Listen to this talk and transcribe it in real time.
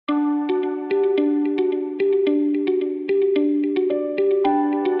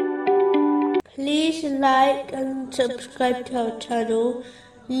like and subscribe to our channel.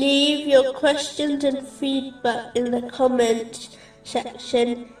 Leave your questions and feedback in the comments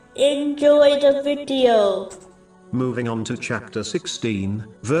section. Enjoy the video. Moving on to chapter 16,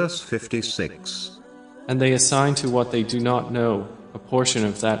 verse 56. And they assign to what they do not know a portion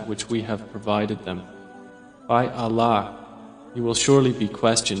of that which we have provided them. By Allah, you will surely be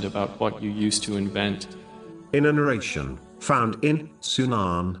questioned about what you used to invent. In a narration found in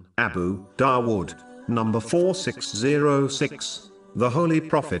Sunan Abu Dawood, number 4606, the Holy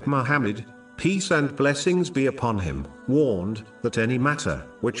Prophet Muhammad, peace and blessings be upon him, warned that any matter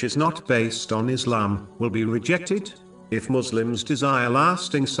which is not based on Islam will be rejected. If Muslims desire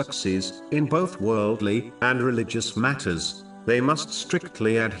lasting success in both worldly and religious matters, they must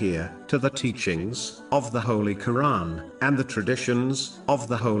strictly adhere to the teachings of the Holy Quran and the traditions of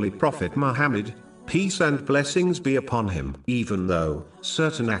the Holy Prophet Muhammad, peace and blessings be upon him, even though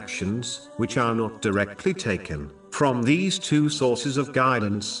certain actions which are not directly taken from these two sources of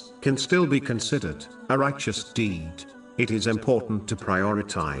guidance can still be considered a righteous deed. It is important to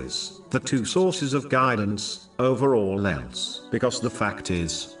prioritize the two sources of guidance over all else, because the fact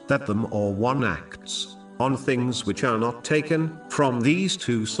is that the more one acts on things which are not taken from these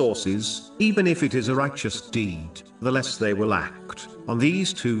two sources, even if it is a righteous deed, the less they will act on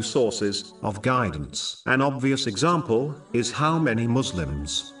these two sources of guidance. An obvious example is how many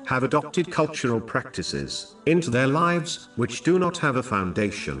Muslims have adopted cultural practices into their lives which do not have a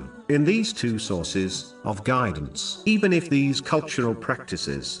foundation in these two sources of guidance. Even if these cultural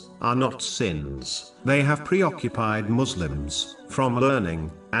practices are not sins, they have preoccupied Muslims from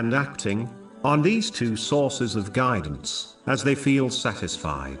learning and acting on these two sources of guidance, as they feel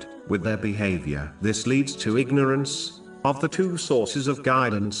satisfied with their behavior. This leads to ignorance of the two sources of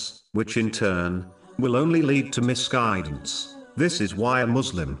guidance, which in turn will only lead to misguidance. This is why a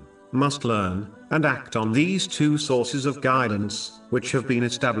Muslim must learn and act on these two sources of guidance, which have been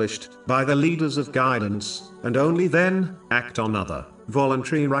established by the leaders of guidance, and only then act on other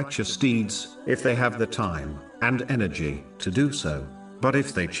voluntary righteous deeds if they have the time and energy to do so. But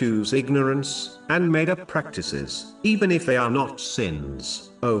if they choose ignorance and made-up practices, even if they are not sins,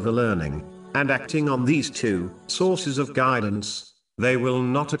 over learning and acting on these two sources of guidance, they will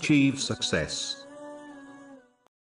not achieve success.